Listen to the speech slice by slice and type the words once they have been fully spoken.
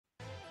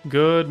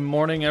Good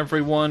morning,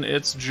 everyone.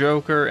 It's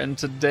Joker, and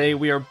today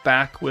we are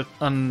back with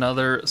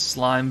another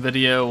slime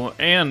video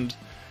and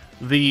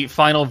the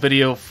final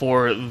video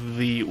for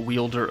the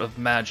Wielder of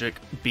Magic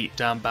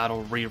Beatdown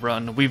Battle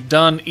Rerun. We've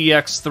done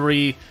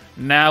EX3,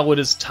 now it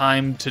is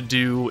time to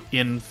do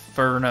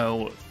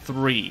Inferno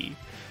 3.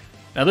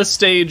 Now this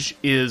stage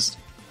is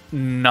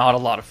not a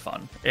lot of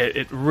fun.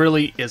 It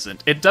really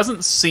isn't. It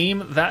doesn't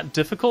seem that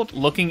difficult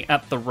looking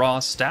at the raw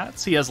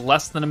stats. He has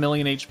less than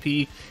 1,000,000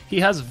 HP.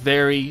 He has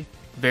very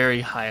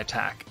high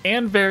attack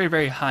and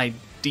very high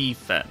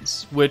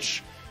defense,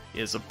 which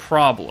is a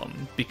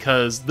problem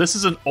because this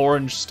is an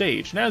orange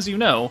stage. And as you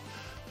know,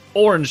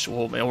 orange,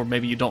 well, or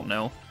maybe you don't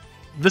know,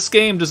 this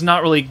game does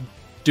not really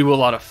do a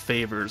lot of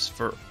favors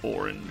for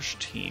orange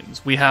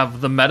teams. We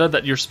have the meta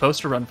that you're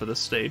supposed to run for this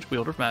stage,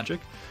 Wielder of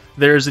Magic.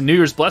 There's a New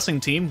Year's Blessing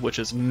team, which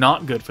is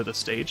not good for this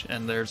stage,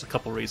 and there's a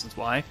couple reasons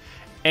why.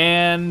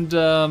 And,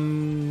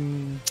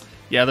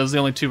 yeah, those are the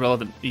only two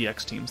relevant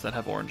EX teams that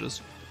have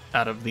oranges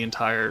out of the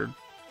entire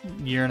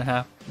year and a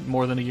half,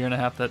 more than a year and a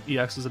half that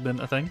EXs have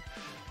been a thing.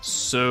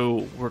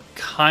 So we're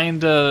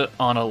kinda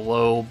on a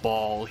low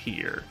ball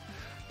here.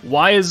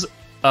 Why is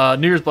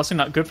New Year's Blessing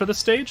not good for this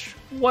stage?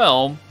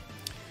 Well,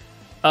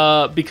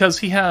 because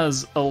he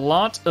has a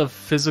lot of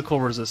physical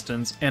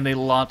resistance and a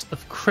lot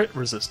of crit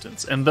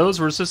resistance, and those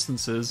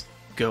resistances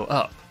go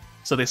up.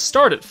 So they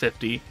start at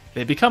 50,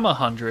 they become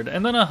 100,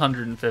 and then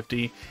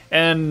 150,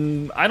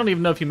 and I don't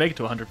even know if you make it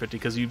to 150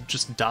 because you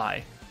just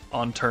die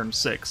on turn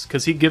 6,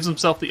 because he gives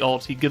himself the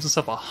ult, he gives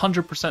himself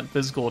 100%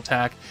 physical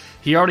attack,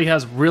 he already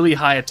has really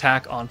high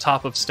attack on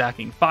top of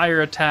stacking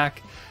fire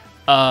attack.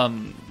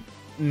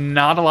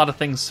 Not a lot of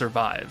things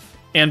survive.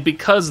 And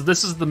because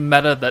this is the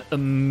meta that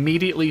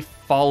immediately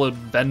followed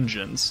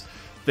Vengeance,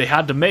 they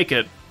had to make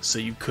it so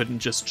you couldn't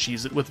just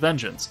cheese it with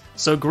Vengeance.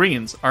 So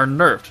greens are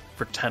nerfed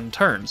for 10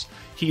 turns.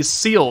 He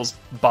seals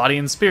body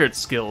and spirit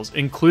skills,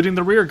 including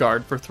the rear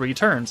guard, for 3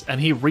 turns,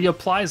 and he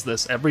reapplies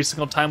this every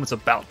single time it's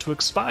about to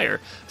expire,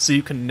 so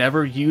you can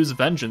never use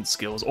Vengeance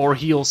skills or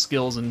heal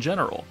skills in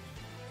general.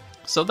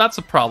 So that's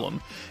a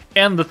problem.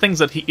 And the things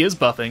that he is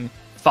buffing,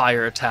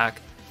 fire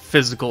attack,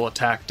 physical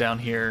attack down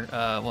here,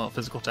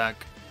 physical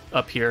attack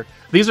up here,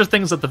 these are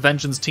things that the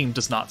Vengeance team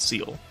does not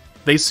seal.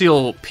 They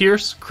seal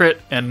Pierce,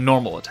 Crit, and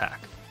normal attack.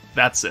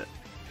 That's it.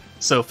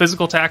 So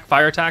physical attack,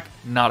 fire attack,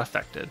 not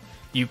affected.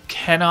 You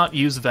cannot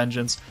use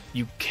Vengeance,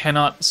 you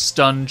cannot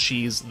stun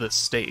cheese this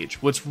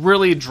stage, which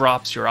really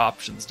drops your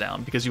options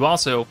down, because you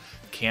also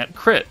can't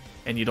crit,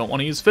 and you don't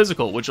want to use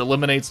physical, which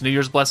eliminates New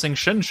Year's Blessing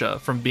Shinsha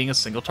from being a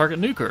single target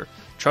nuker.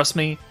 Trust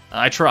me,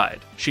 I tried.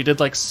 She did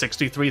like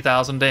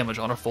 63,000 damage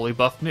on a fully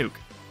buffed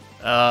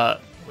nuke.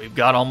 We've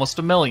got almost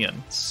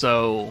 1,000,000,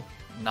 so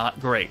not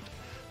great.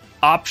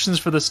 Options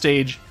for the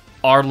stage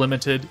are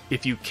limited.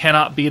 If you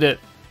cannot beat it,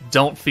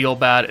 don't feel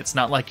bad. It's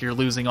not like you're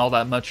losing all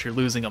that much. You're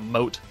losing a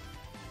moat.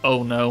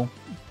 Oh no.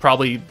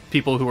 Probably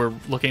people who are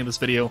looking at this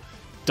video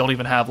don't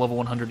even have level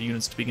 100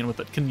 units to begin with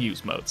that can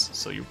use moats,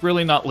 so you're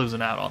really not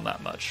losing out on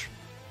that much.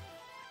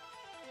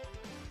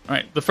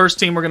 Alright, the first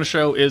team we're going to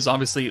show is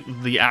obviously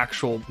the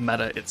actual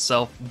meta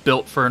itself,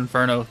 built for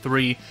Inferno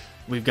 3.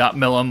 We've got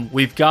Millum.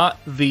 We've got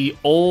the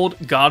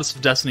old Goddess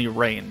of Destiny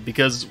Rain,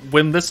 because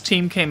when this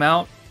team came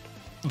out,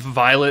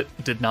 Violet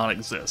did not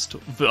exist.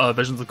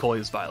 Visions of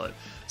Coleus Violet.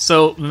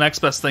 So the next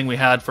best thing we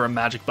had for a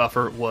magic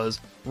buffer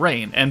was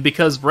Rain. And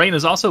because Rain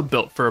is also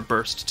built for a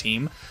burst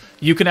team,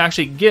 you can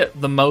actually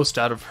get the most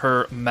out of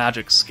her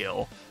magic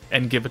skill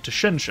and give it to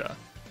Shinsha.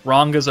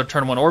 Ranga's our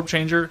turn 1 orb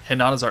changer,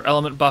 Hinata's our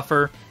element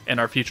buffer, and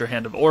our future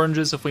hand of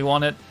oranges if we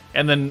want it.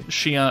 And then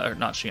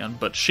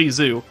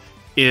Shizu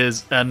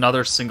is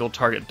another single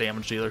target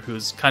damage dealer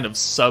who's kind of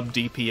sub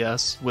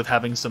DPS with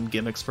having some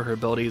gimmicks for her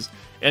abilities,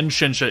 and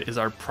Shinsha is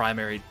our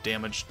primary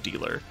damage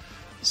dealer.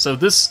 So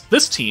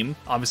this team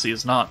obviously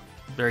is not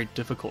very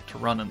difficult to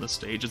run in this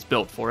stage. It's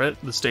built for it.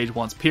 The stage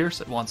wants Pierce,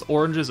 it wants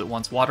oranges, it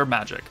wants water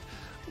magic.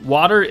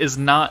 Water is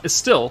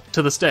still,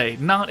 to this day,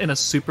 not in a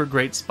super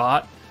great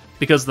spot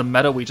because the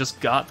meta we just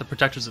got, the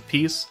Protectors of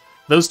Peace,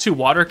 those 2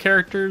 water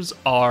characters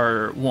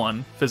are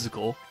 1,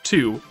 physical,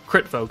 2,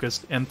 crit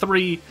focused, and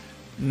 3,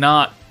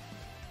 not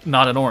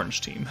an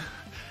orange team.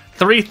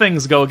 3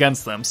 things go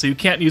against them, so you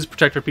can't use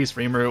Protector Piece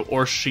Rimuru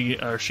or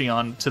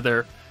Shion to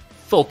their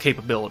full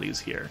capabilities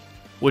here,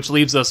 which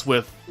leaves us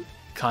with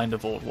kind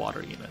of old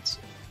water units.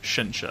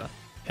 Shinsha,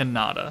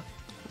 Hinata,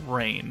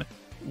 Rain,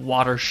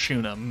 Water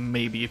Shuna,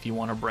 maybe if you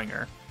want to bring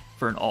her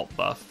for an alt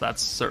buff.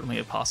 That's certainly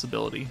a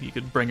possibility. You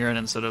could bring her in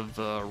instead of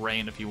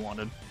Rain if you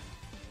wanted.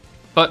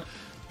 But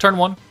turn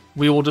 1,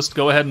 we will just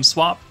go ahead and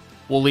swap.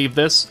 We'll leave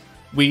this.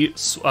 We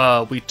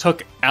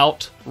took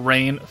out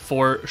Rain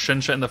for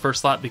Shinsha in the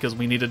first slot because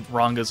we needed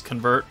Ranga's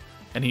convert,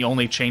 and he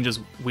only changes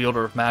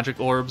Wielder of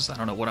Magic orbs. I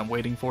don't know what I'm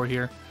waiting for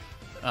here.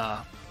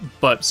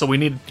 But so we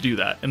needed to do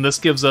that. And this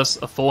gives us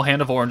a full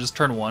hand of oranges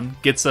turn 1,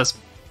 gets us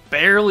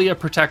barely a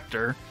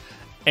protector,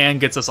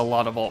 and gets us a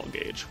lot of alt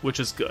gauge, which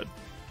is good.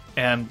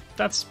 And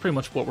that's pretty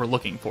much what we're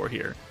looking for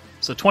here.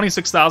 So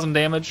 26,000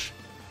 damage,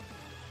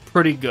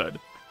 pretty good.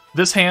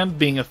 This hand,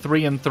 being a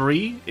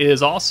 3/3,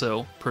 is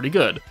also pretty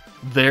good.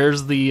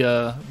 There's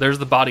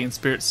the body and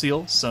spirit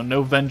seal, so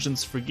no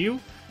vengeance for you.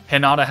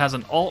 Hinata has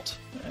an alt.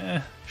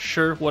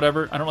 Sure,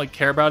 whatever. I don't really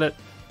care about it.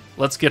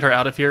 Let's get her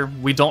out of here.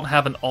 We don't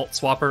have an alt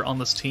swapper on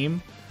this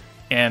team,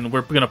 and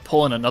we're going to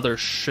pull in another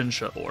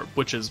Shinsha orb,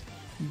 which is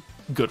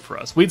good for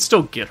us. We'd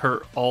still get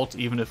her alt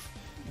even if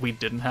we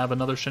didn't have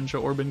another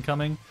Shinsha orb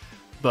incoming,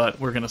 but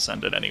we're going to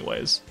send it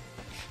anyways.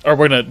 Or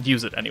we're going to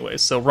use it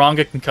anyways. So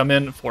Ranga can come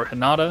in for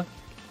Hinata.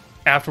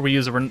 After we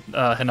use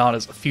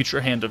Hinata's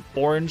Future Hand of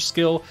Orange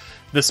skill,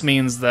 this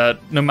means that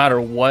no matter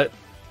what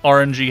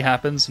RNG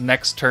happens,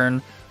 next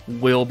turn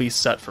will be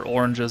set for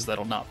oranges.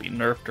 That'll not be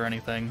nerfed or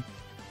anything.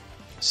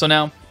 So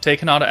now, take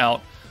Hinata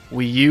out.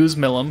 We use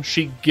Milim.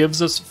 She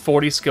gives us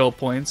 40 skill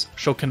points.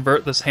 She'll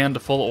convert this hand to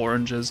full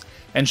oranges,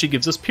 and she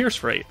gives us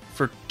Pierce Rate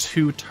for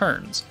 2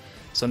 turns.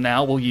 So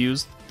now we'll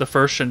use the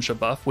first Shinsha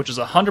buff, which is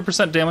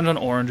 100% damage on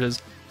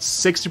oranges,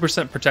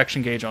 60%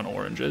 protection gauge on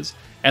oranges,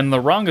 and the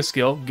Ranga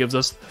skill gives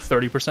us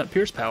 30%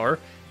 pierce power,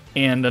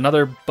 and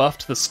another buff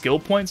to the skill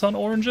points on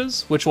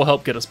oranges, which will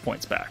help get us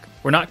points back.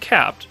 We're not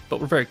capped,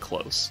 but we're very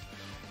close.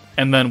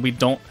 And then we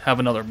don't have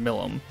another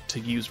Milim to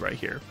use right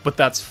here. But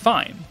that's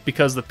fine,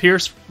 because the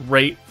pierce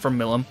rate from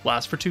Milim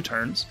lasts for 2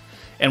 turns,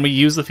 and we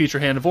use the Future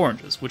Hand of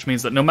Oranges, which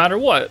means that no matter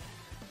what,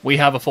 we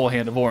have a full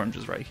hand of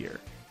oranges right here.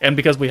 And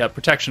because we have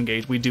protection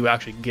gauge, we do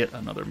actually get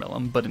another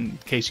Milim, but in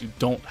case you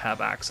don't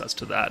have access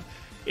to that,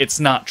 it's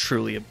not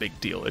truly a big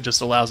deal. It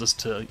just allows us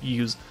to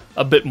use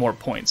a bit more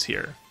points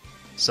here.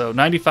 So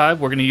 95,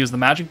 we're going to use the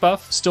magic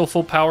buff, still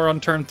full power on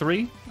turn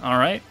 3,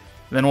 alright.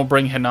 Then we'll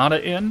bring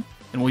Hinata in,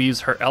 and we'll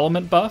use her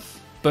element buff,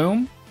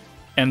 boom.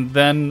 And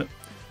then,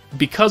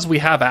 because we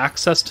have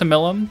access to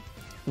Milim,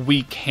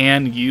 we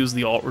can use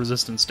the alt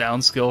resistance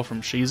down skill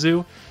from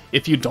Shizu.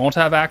 If you don't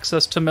have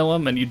access to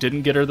Milim and you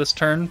didn't get her this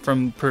turn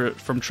from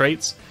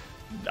traits,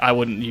 I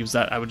wouldn't use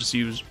that. I would just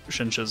use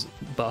Shinsha's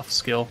buff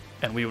skill,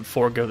 and we would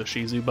forego the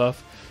Shizu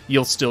buff.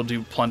 You'll still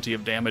do plenty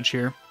of damage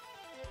here,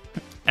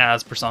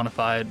 as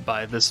personified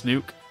by this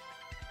nuke.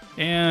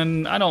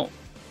 And I don't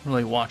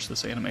really watch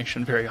this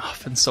animation very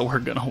often, so we're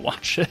gonna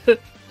watch it.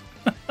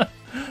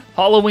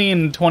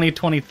 Halloween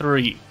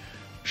 2023.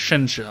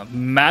 Shinsha.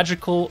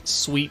 Magical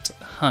Sweet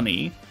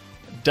Honey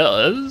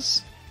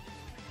does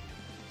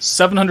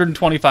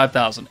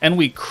 725,000, and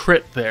we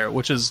crit there,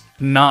 which is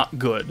not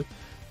good.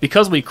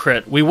 Because we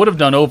crit, we would have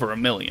done over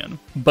 1 million,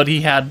 but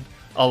he had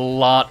a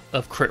lot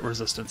of crit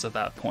resistance at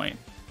that point.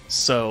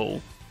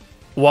 So,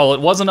 while it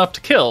was enough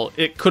to kill,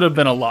 it could have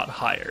been a lot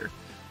higher.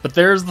 But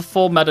there's the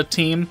full meta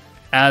team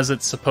as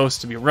it's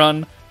supposed to be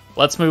run.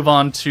 Let's move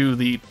on to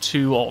the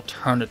 2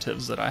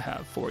 alternatives that I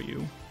have for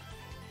you.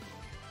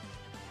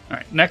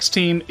 Alright, next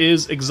team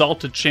is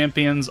Exalted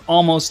Champions,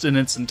 almost in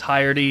its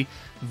entirety.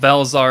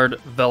 Velzard,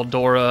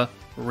 Veldora,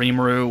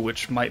 Rimuru,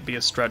 which might be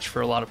a stretch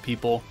for a lot of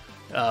people.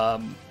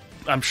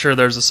 I'm sure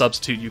there's a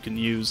substitute you can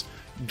use.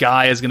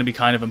 Guy is going to be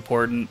kind of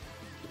important.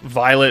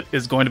 Violet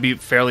is going to be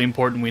fairly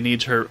important. We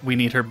need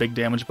her big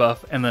damage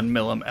buff, and then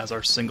Milim as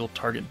our single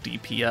target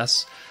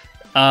DPS.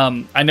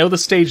 I know the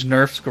stage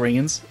nerfs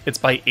greens. It's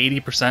by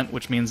 80%,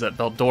 which means that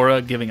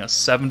Veldora giving us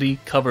 70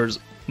 covers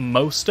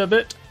most of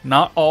it.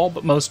 Not all,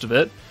 but most of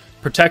it.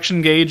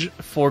 Protection gauge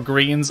for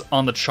greens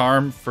on the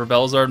charm for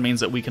Velzard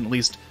means that we can at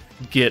least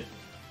get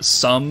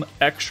some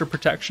extra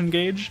protection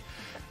gauge.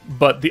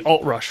 But the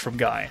alt rush from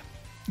Guy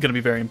going to be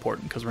very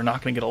important, because we're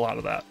not going to get a lot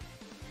of that.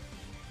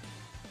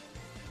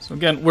 So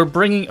again, we're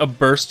bringing a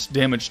burst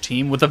damage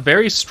team with a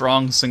very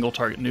strong single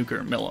target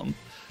nuker, Milim.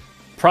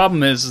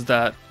 Problem is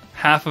that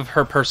half of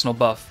her personal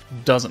buff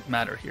doesn't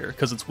matter here,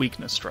 because it's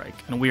weakness strike,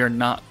 and we are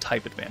not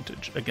type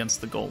advantage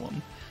against the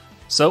golem.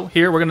 So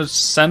here we're going to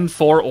send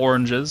 4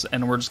 oranges,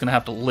 and we're just going to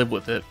have to live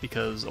with it,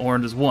 because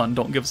oranges 1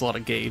 don't give us a lot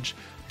of gauge,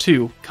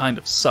 2 kind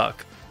of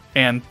suck,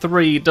 and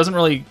 3 doesn't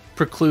really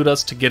preclude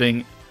us to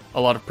getting a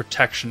lot of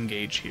protection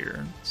gauge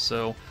here.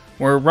 So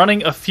we're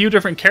running a few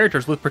different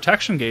characters with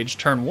protection gauge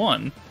turn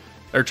 1,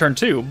 or turn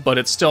 2, but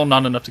it's still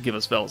not enough to give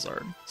us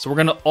Velzard. So we're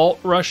going to alt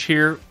rush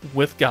here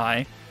with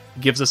Guy,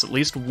 gives us at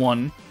least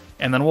 1,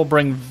 and then we'll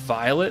bring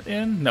Violet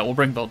in. No, we'll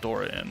bring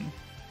Veldora in.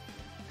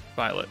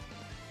 Violet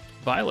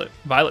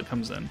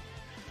comes in.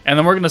 And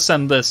then we're going to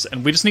send this,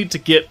 and we just need to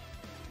get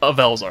a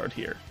Velzard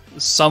here.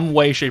 Some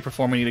way, shape, or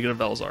form we need to get a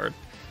Velzard.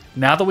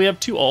 Now that we have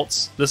 2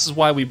 alts, this is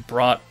why we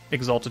brought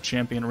Exalted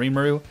Champion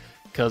Rimuru,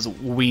 because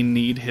we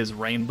need his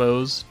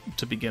rainbows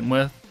to begin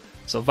with.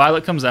 So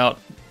Violet comes out.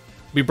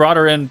 We brought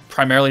her in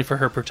primarily for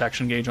her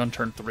protection gauge on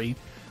turn 3.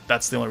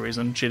 That's the only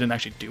reason. She didn't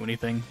actually do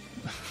anything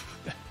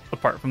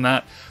apart from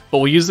that. But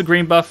we'll use the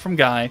green buff from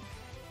Guy,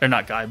 or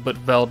not Guy, but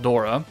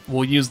Veldora.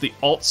 We'll use the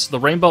alts, the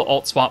rainbow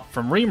alt swap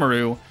from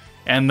Rimuru,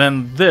 and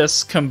then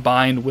this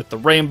combined with the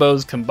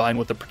rainbows, combined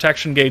with the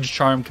protection gauge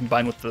charm,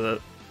 combined with the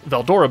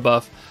Veldora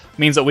buff,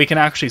 means that we can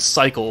actually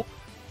cycle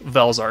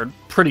Velzard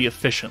pretty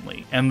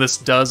efficiently. And this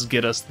does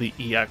get us the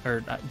EX,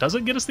 or does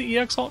it get us the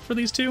EX alt for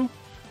these 2?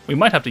 We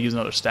might have to use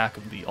another stack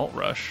of the alt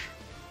rush.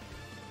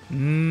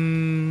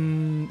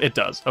 It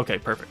does. Okay,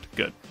 perfect.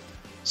 Good.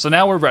 So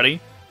now we're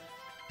ready.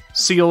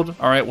 Sealed,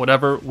 alright,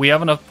 whatever. We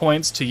have enough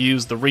points to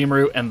use the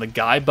Rimuru and the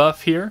Guy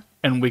buff here,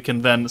 and we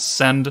can then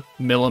send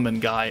Milim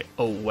and Guy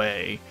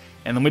away.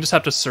 And then we just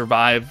have to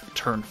survive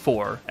turn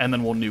 4, and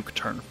then we'll nuke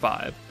turn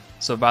 5.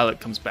 So Violet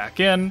comes back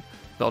in,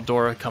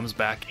 Veldora comes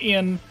back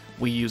in,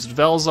 we used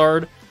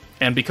Velzard,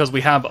 and because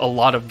we have a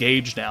lot of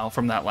gauge now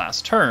from that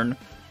last turn,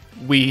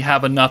 we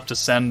have enough to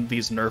send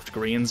these nerfed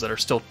greens that are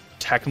still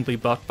technically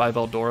buffed by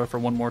Veldora for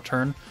one more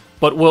turn,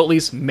 but we'll at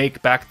least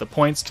make back the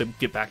points to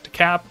get back to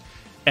cap,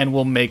 and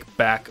we'll make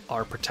back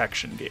our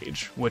protection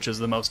gauge, which is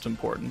the most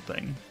important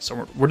thing.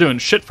 So we're doing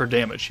shit for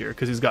damage here,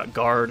 because he's got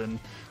guard and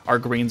our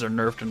greens are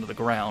nerfed into the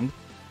ground,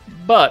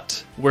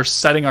 but we're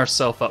setting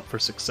ourselves up for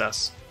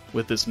success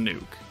with this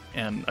nuke.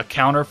 And a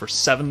counter for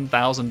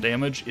 7,000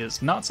 damage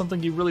is not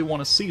something you really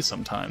want to see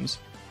sometimes.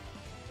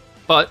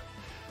 But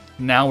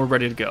now we're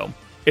ready to go.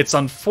 It's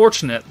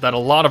unfortunate that a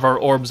lot of our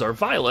orbs are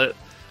violet,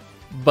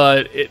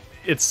 but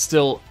it's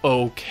still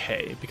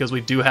okay, because we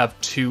do have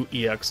 2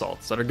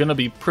 EX-alts that are going to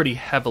be pretty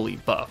heavily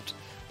buffed.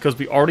 Because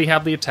we already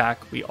have the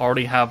attack, we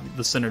already have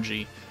the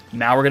synergy,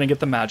 now we're going to get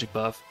the magic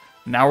buff,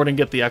 now we're going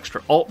to get the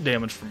extra alt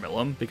damage from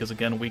Milim, because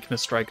again,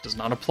 weakness strike does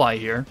not apply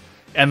here.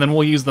 And then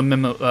we'll use the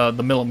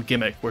Milim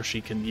gimmick, where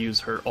she can use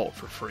her ult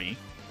for free.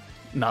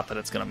 Not that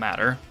it's going to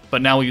matter.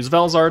 But now we'll use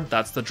Velzard,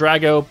 that's the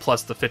Drago,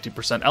 plus the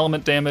 50%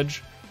 element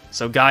damage.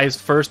 So Guy's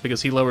first,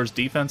 because he lowers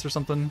defense or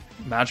something.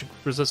 Magic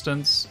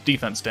resistance,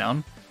 defense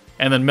down.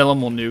 And then Milim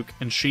will nuke,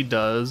 and she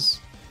does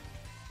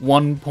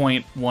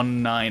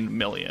 1.19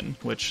 million,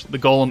 which the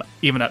Golem,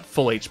 even at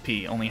full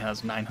HP, only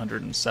has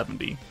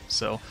 970.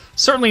 So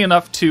certainly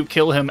enough to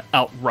kill him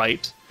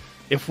outright.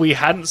 If we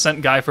hadn't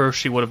sent Guy first,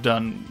 she would have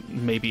done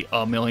maybe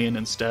 1 million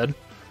instead,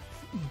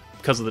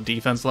 because of the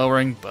defense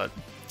lowering, but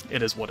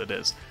it is what it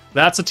is.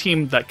 That's a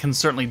team that can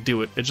certainly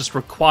do it. It just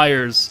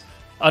requires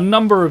a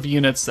number of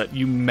units that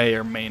you may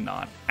or may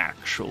not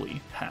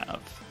actually have.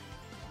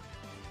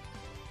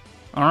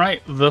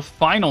 Alright, the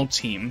final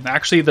team.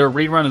 Actually, their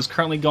rerun is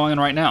currently going on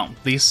right now.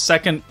 The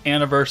 2nd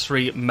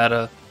anniversary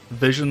meta,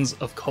 Visions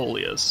of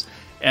Coleus.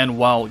 And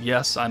while,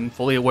 yes, I'm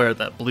fully aware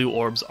that blue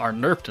orbs are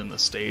nerfed in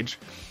this stage,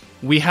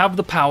 we have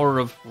the power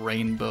of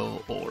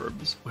rainbow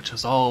orbs, which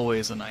is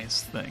always a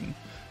nice thing.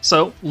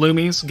 So,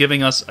 Lumi's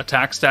giving us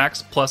attack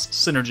stacks plus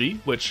synergy,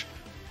 which,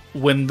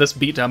 when this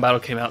beatdown battle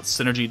came out,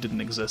 synergy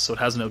didn't exist, so it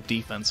has no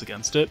defense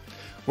against it.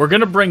 We're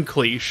going to bring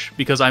Cleash,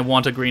 because I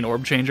want a green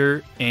orb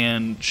changer,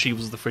 and she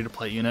was the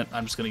free-to-play unit.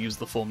 I'm just going to use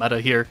the full meta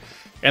here.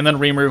 And then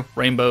Rimuru,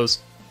 Rainbows,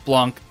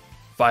 Blanc,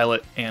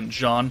 Violet, and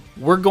Jean.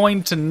 We're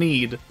going to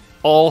need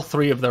all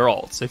 3 of their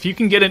alts. If you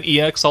can get an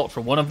EX alt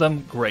for one of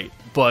them, great.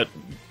 But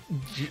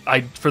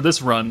for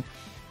this run,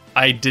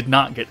 I did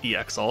not get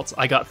EX alts.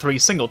 I got 3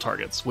 single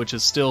targets, which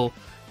is still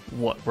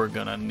what we're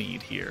gonna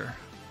need here.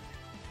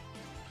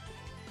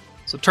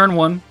 So turn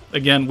 1,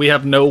 again, we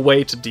have no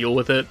way to deal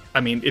with it. I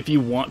mean, if you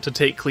want to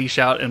take Cleash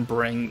out and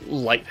bring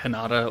Light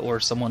Hinata or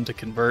someone to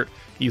convert,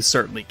 you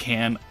certainly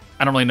can.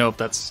 I don't really know if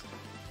that's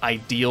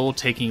ideal,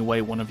 taking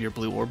away one of your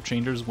blue orb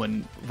changers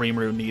when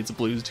Rimuru needs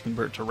blues to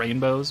convert to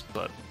rainbows,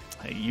 but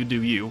hey, you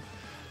do you.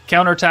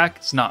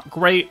 Counterattack is not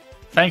great.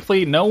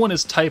 Thankfully, no one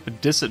is type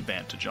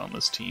disadvantage on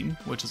this team,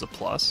 which is a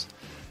plus.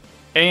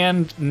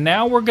 And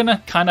now we're going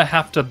to kind of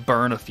have to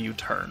burn a few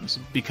turns,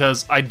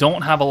 because I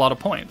don't have a lot of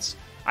points.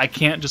 I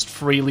can't just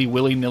freely,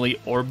 willy-nilly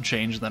orb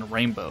change then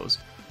rainbows.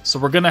 So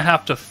we're going to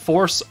have to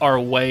force our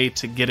way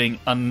to getting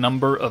a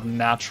number of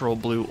natural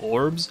blue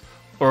orbs,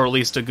 or at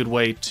least a good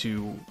way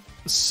to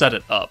set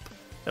it up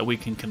that we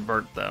can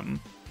convert them.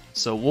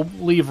 So we'll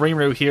leave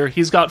Rimuru here.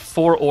 He's got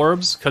 4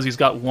 orbs, because he's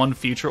got 1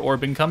 future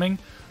orb incoming.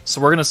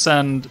 So we're going to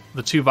send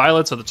the 2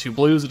 violets or the 2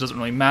 blues, it doesn't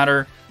really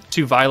matter,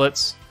 2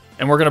 violets,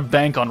 and we're going to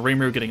bank on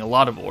Rimuru getting a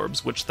lot of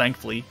orbs, which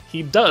thankfully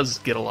he does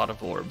get a lot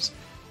of orbs.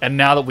 And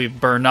now that we've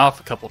burned off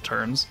a couple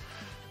turns,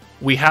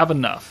 we have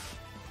enough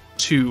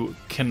to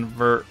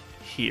convert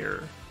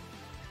here.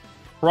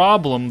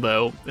 Problem,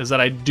 though, is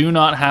that I do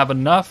not have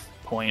enough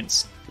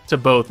points to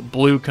both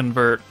blue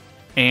convert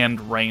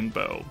and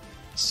rainbow.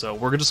 So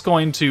we're just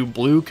going to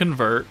blue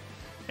convert,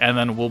 and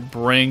then we'll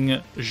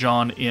bring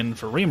Jean in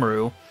for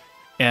Rimuru,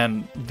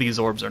 and these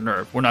orbs are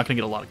nerfed. We're not going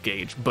to get a lot of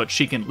gauge, but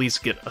she can at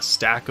least get a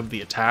stack of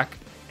the attack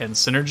and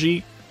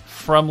synergy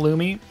from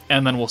Lumi,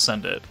 and then we'll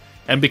send it.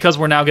 And because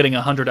we're now getting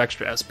 100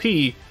 extra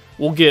SP,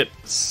 we'll get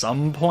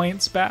some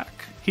points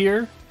back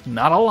here.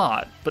 Not a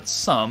lot, but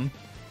some.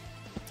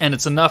 And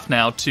it's enough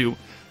now to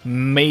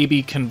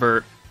maybe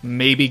convert,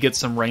 maybe get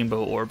some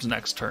rainbow orbs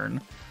next turn.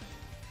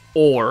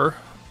 Or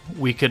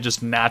we could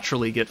just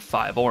naturally get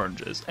 5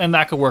 oranges, and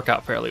that could work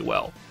out fairly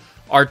well.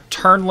 Our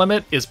turn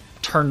limit is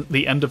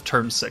the end of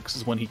turn 6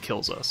 is when he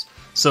kills us.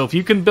 So if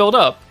you can build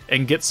up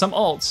and get some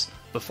alts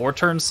before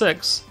turn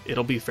 6,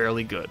 it'll be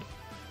fairly good.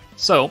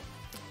 So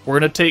we're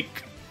going to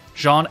take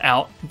Jean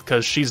out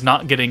because she's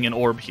not getting an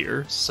orb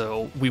here,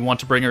 so we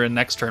want to bring her in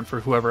next turn for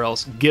whoever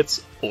else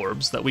gets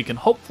orbs that we can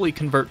hopefully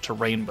convert to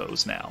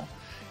rainbows now.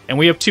 And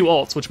we have 2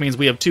 alts, which means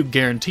we have 2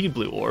 guaranteed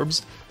blue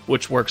orbs,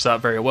 which works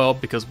out very well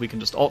because we can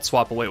just alt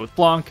swap away with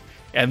Blanc,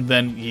 and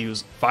then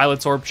use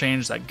Violet's Orb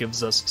Change. That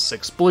gives us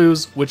 6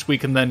 blues, which we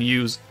can then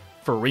use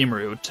for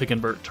Rimuru to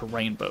convert to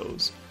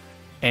rainbows.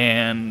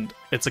 And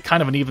it's a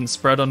kind of an even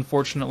spread,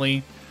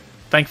 unfortunately.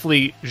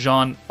 Thankfully,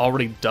 Jean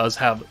already does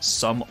have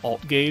some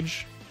alt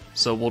gauge,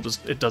 so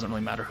it doesn't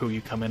really matter who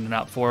you come in and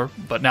out for.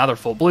 But now they're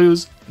full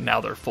blues, now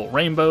they're full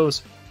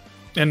rainbows,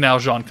 and now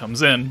Jean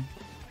comes in,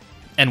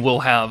 and we'll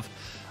have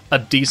a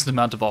decent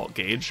amount of alt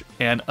gauge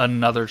and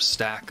another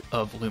stack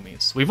of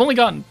Lumis. We've only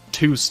gotten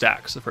 2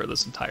 stacks for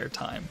this entire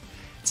time.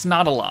 It's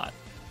not a lot.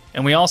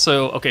 And we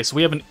also, okay, so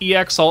we have an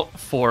EX alt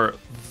for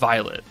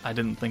Violet. I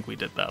didn't think we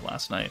did that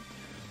last night.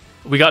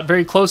 We got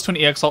very close to an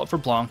EX alt for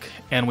Blanc,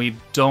 and we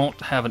don't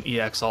have an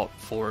EX alt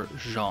for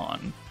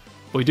Jean.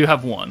 But we do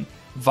have one.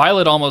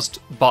 Violet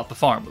almost bought the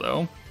farm,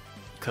 though,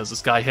 because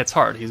this guy hits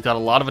hard. He's got a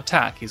lot of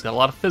attack. He's got a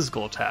lot of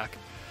physical attack.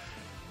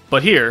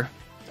 But here,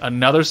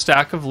 another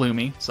stack of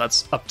Lumi, so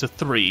that's up to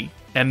 3.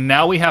 And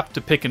now we have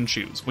to pick and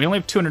choose. We only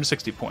have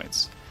 260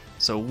 points.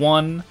 So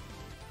 1,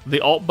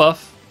 the alt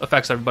buff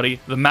affects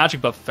everybody, the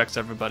magic buff affects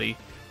everybody,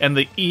 and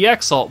the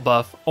EX alt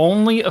buff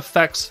only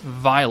affects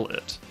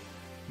Violet.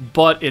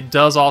 But it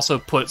does also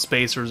put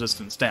space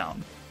resistance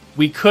down.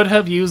 We could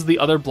have used the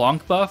other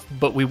Blanc buff,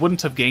 but we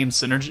wouldn't have gained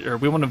synergy, or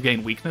we wouldn't have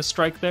gained weakness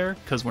strike there,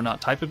 because we're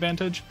not type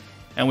advantage,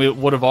 and we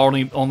would have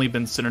only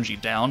been synergy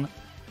down.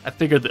 I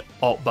figured the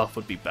alt buff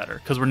would be better,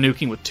 because we're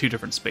nuking with 2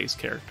 different space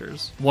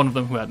characters, one of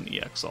them who had an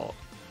EX alt.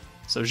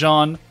 So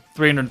Jean,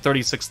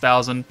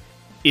 336,000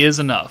 is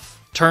enough.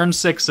 Turn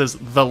 6 is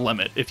the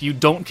limit. If you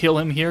don't kill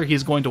him here,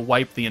 he's going to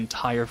wipe the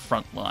entire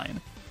front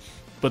line.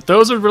 But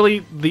those are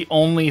really the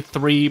only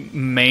 3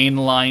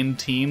 mainline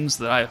teams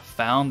that I have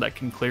found that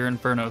can clear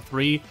Inferno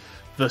 3.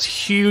 The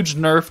huge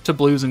nerf to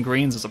blues and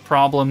greens is a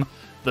problem.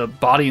 The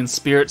body and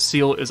spirit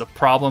seal is a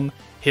problem.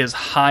 His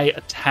high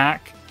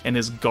attack and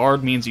his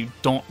guard means you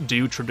don't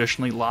do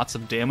traditionally lots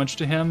of damage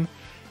to him.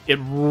 It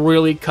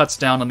really cuts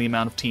down on the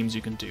amount of teams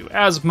you can do,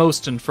 as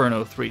most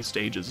Inferno 3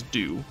 stages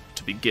do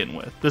to begin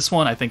with. This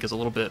one I think is a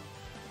little bit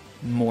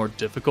more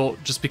difficult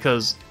just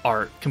because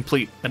our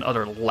complete and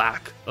utter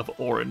lack of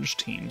orange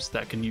teams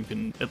that you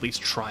can at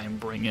least try and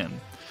bring in.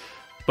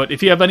 But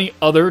if you have any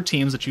other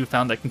teams that you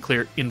found that can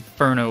clear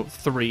Inferno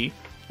 3,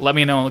 let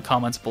me know in the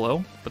comments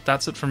below. But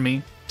that's it from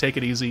me. Take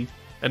it easy,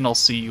 and I'll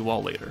see you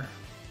all later.